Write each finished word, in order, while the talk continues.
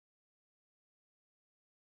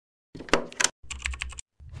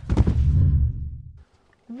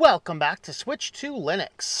Welcome back to Switch to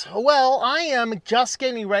Linux. Well, I am just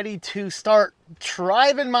getting ready to start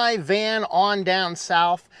driving my van on down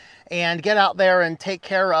south and get out there and take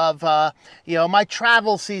care of, my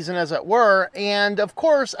travel season, as it were. And of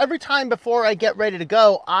course, every time before I get ready to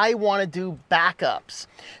go, I want to do backups.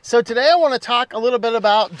 So today I want to talk a little bit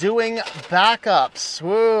about doing backups.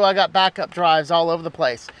 Woo, I got backup drives all over the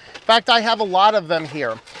place. In fact, I have a lot of them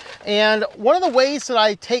here. And one of the ways that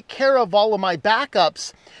I take care of all of my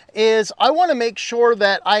backups is I want to make sure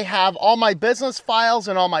that I have all my business files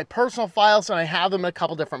and all my personal files, and I have them in a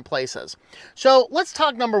couple different places. So let's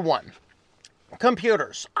talk number one.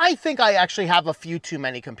 Computers. I think I actually have a few too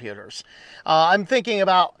many computers. I'm thinking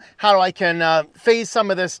about how I can phase some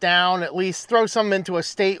of this down, at least throw some into a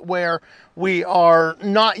state where we are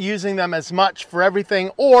not using them as much for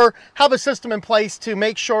everything, or have a system in place to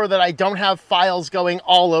make sure that I don't have files going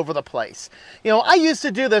all over the place. You know, I used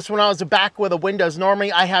to do this when I was back with a Windows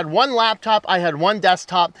Normie. I had one laptop, I had one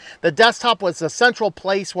desktop. The desktop was the central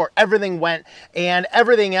place where everything went, and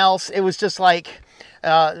everything else, it was just like,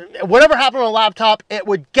 whatever happened on a laptop, it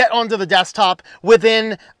would get onto the desktop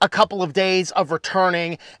within a couple of days of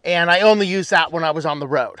returning, and I only used that when I was on the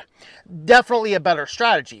road. Definitely a better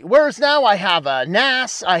strategy. Whereas now I have a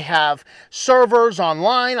NAS, I have servers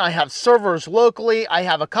online, I have servers locally, I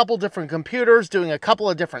have a couple different computers doing a couple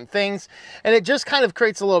of different things, and it just kind of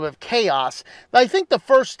creates a little bit of chaos. But I think the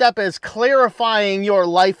first step is clarifying your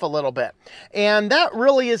life a little bit. And that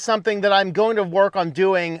really is something that I'm going to work on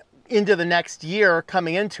doing into the next year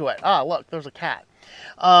coming into it. Ah, look, there's a cat.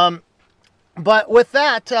 But with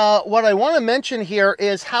that, what I want to mention here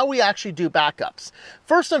is how we actually do backups.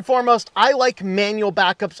 First and foremost, I like manual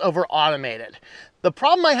backups over automated. The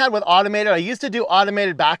problem I had with automated, I used to do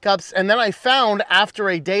automated backups, and then I found after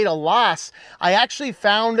a data loss, I actually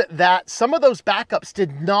found that some of those backups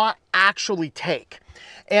did not actually take.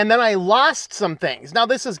 And then I lost some things. Now,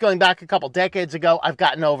 this is going back a couple decades ago. I've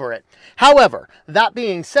gotten over it. However, that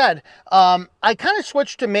being said, I kind of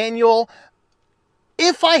switched to manual.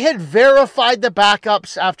 If I had verified the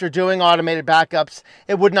backups after doing automated backups,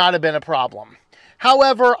 it would not have been a problem.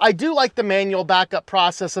 However, I do like the manual backup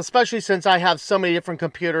process, especially since I have so many different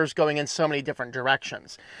computers going in so many different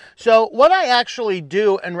directions. So what I actually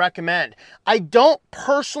do and recommend, I don't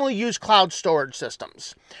personally use cloud storage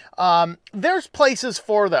systems. There's places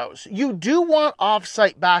for those. You do want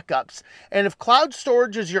offsite backups, and if cloud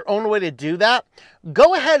storage is your only way to do that,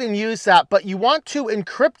 go ahead and use that, but you want to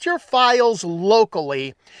encrypt your files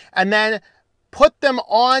locally and then put them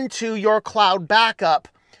onto your cloud backup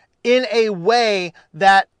in a way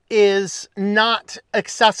that is not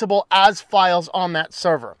accessible as files on that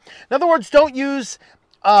server. In other words, don't use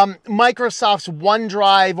Microsoft's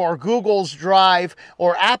OneDrive or Google's Drive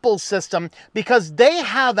or Apple's system, because they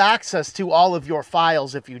have access to all of your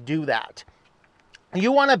files if you do that.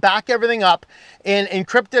 You want to back everything up in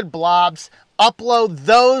encrypted blobs, upload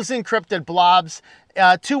those encrypted blobs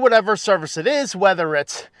to whatever service it is, whether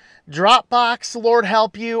it's Dropbox, Lord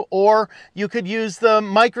help you, or you could use the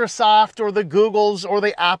Microsoft or the Googles or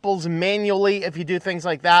the Apples manually if you do things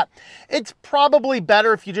like that. It's probably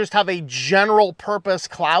better if you just have a general purpose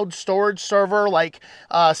cloud storage server, like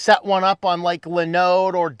set one up on like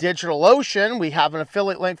Linode or DigitalOcean. We have an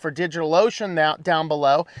affiliate link for DigitalOcean down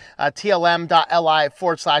below, tlm.li/DOH.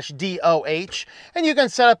 And you can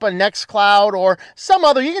set up a Nextcloud or some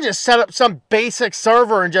other, you can just set up some basic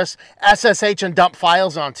server and just SSH and dump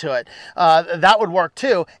files onto it. That would work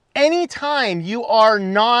too. Anytime you are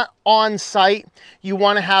not on site, you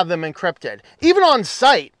want to have them encrypted. Even on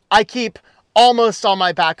site, I keep almost all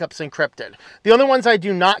my backups encrypted. The only ones I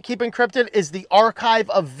do not keep encrypted is the archive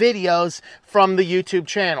of videos from the YouTube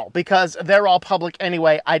channel, because they're all public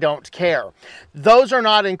anyway. I don't care. Those are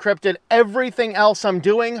not encrypted. Everything else I'm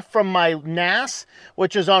doing from my NAS,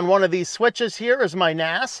 which is on one of these switches here, is my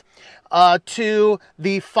NAS, to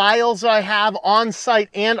the files I have on site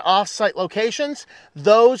and off site locations,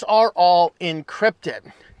 those are all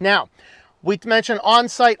encrypted. Now, we mentioned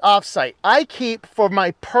on-site, off-site. I keep, for my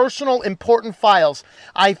personal important files,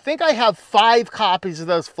 I think I have 5 copies of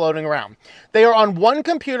those floating around. They are on one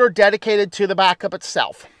computer dedicated to the backup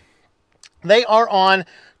itself. They are on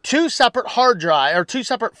 2 separate hard drive or 2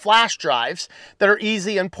 separate flash drives that are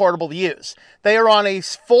easy and portable to use. They are on a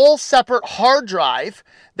full separate hard drive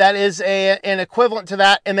that is an equivalent to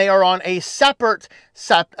that, and they are on a separated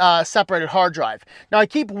hard drive. Now, I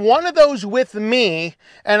keep one of those with me,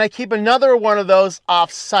 and I keep another one of those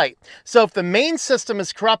off-site. So if the main system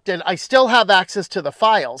is corrupted, I still have access to the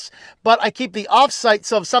files, but I keep the off-site,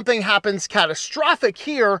 so if something happens catastrophic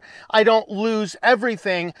here, I don't lose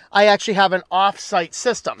everything. I actually have an off-site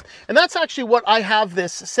system. And that's actually what I have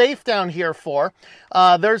this safe down here for.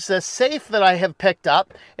 There's this safe that I have picked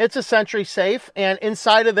up. It's a Sentry safe, and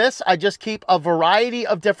inside of this, I just keep a variety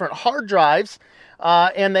of different hard drives,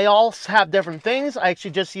 and they all have different things. I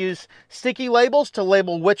actually just use sticky labels to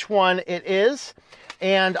label which one it is.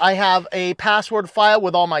 And I have a password file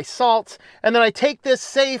with all my salts. And then I take this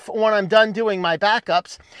safe when I'm done doing my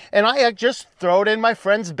backups, and I just throw it in my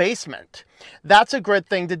friend's basement. That's a good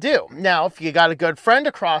thing to do. Now, if you got a good friend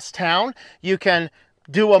across town, you can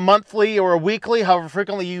do a monthly or a weekly, however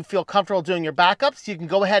frequently you feel comfortable doing your backups. You can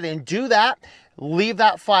go ahead and do that. Leave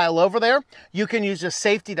that file over there. You can use a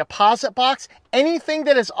safety deposit box. Anything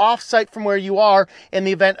that is off-site from where you are in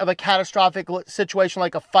the event of a catastrophic situation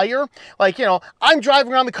like a fire. Like, you know, I'm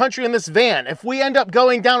driving around the country in this van. If we end up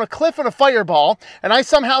going down a cliff in a fireball, and I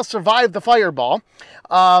somehow survive the fireball,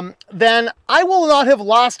 then I will not have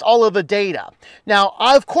lost all of the data. Now,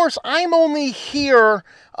 of course, I'm only here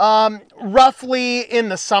roughly in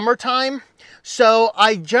the summertime. So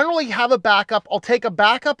I generally have a backup. I'll take a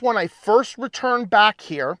backup when I first return back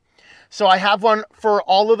here. So I have one for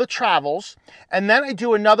all of the travels, and then I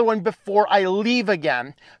do another one before I leave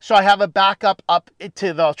again. So I have a backup up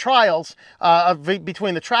to the trials,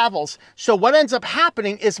 between the travels. So what ends up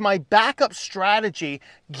happening is my backup strategy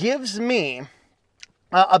gives me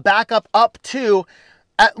a backup up to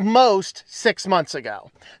at most 6 months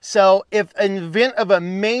ago. So if in the event of a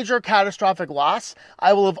major catastrophic loss,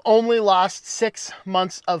 I will have only lost 6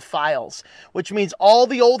 months of files, which means all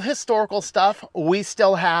the old historical stuff we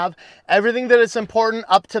still have. Everything that is important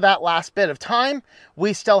up to that last bit of time,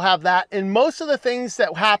 we still have that. And most of the things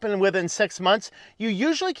that happen within 6 months, you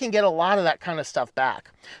usually can get a lot of that kind of stuff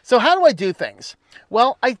back. So how do I do things?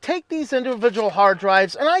 Well, I take these individual hard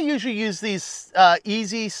drives, and I usually use these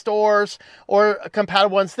easy stores or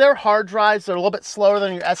compatible ones. They're hard drives. They're a little bit slower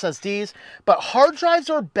than your SSDs, but hard drives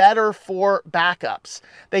are better for backups.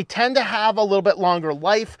 They tend to have a little bit longer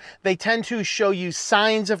life. They tend to show you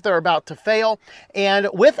signs if they're about to fail. And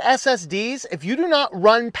with SSDs, if you do not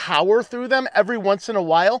run power through them every once in a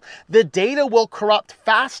while, the data will corrupt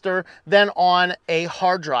faster than on a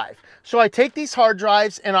hard drive. So I take these hard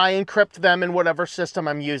drives and I encrypt them in whatever system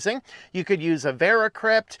I'm using. You could use a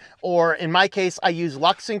VeraCrypt, or in my case, I use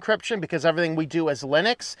Lux encryption because everything we do is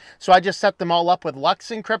Linux. So I just set them all up with Lux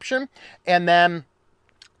encryption, and then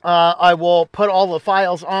I will put all the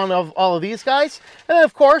files on of all of these guys. And then,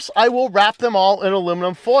 of course, I will wrap them all in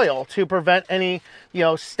aluminum foil to prevent any,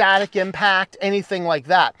 static impact, anything like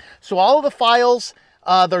that. So all of the files,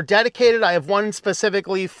 they're dedicated. I have one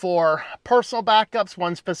specifically for personal backups,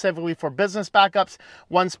 one specifically for business backups,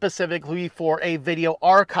 one specifically for a video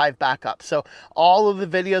archive backup. So all of the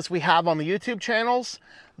videos we have on the YouTube channels,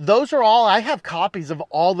 those are all, I have copies of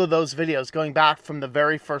all of those videos going back from the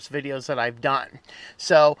very first videos that I've done.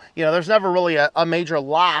 So, there's never really a major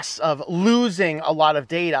loss of losing a lot of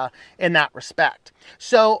data in that respect.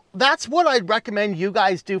 So that's what I'd recommend you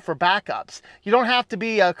guys do for backups. You don't have to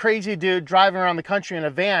be a crazy dude driving around the country in a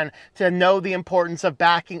van to know the importance of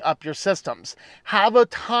backing up your systems. Have a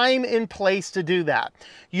time in place to do that.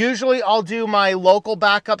 Usually I'll do my local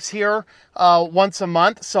backups here once a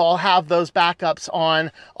month. So I'll have those backups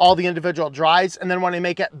on all the individual drives. And then when I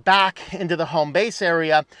make it back into the home base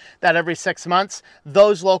area, that every 6 months,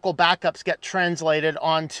 those local backups get translated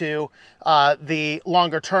onto the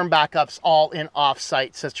longer term backups, all in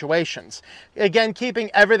off-site situations. Again,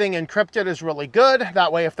 keeping everything encrypted is really good.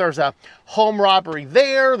 That way, if there's a home robbery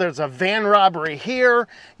there's a van robbery here,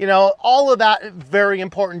 all of that very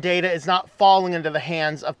important data is not falling into the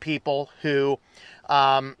hands of people who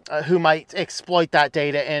might exploit that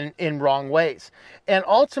data in wrong ways. And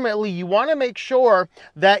ultimately, you want to make sure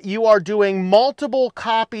that you are doing multiple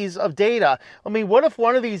copies of data. I mean, what if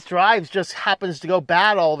one of these drives just happens to go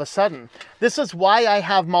bad all of a sudden? This is why I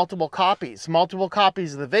have multiple copies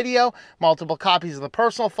of the video, multiple copies of the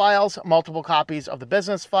personal files, multiple copies of the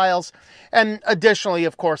business files. And additionally,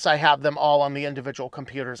 of course, I have them all on the individual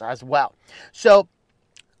computers as well. So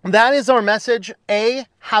that is our message. A,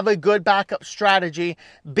 have a good backup strategy.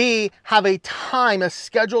 B, have a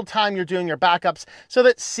scheduled time you're doing your backups, so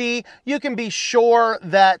that C, you can be sure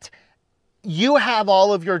that you have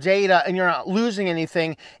all of your data and you're not losing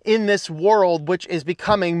anything in this world, which is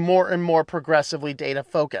becoming more and more progressively data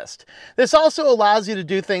focused. This also allows you to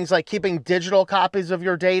do things like keeping digital copies of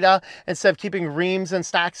your data instead of keeping reams and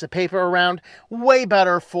stacks of paper around. Way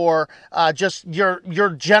better for just your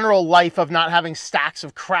general life of not having stacks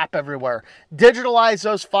of crap everywhere. Digitalize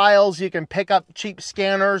those files. You can pick up cheap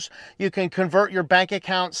scanners. You can convert your bank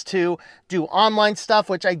accounts to do online stuff,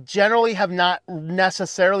 which I generally have not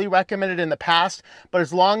necessarily recommended in the past, but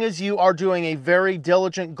as long as you are doing a very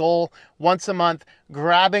diligent goal once a month,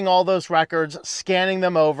 grabbing all those records, scanning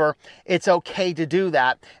them over, it's okay to do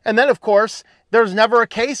that. And then of course, there's never a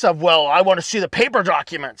case of, well, I want to see the paper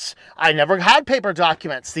documents. I never had paper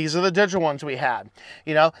documents. These are the digital ones we had,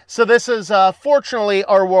 you know? So this is, fortunately,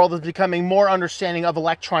 our world is becoming more understanding of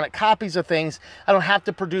electronic copies of things. I don't have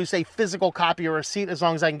to produce a physical copy or receipt as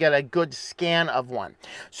long as I can get a good scan of one.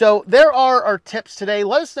 So there are our tips today.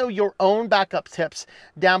 Let us know your own backup tips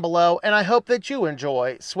down below, and I hope that you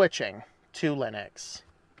enjoy switching to Linux.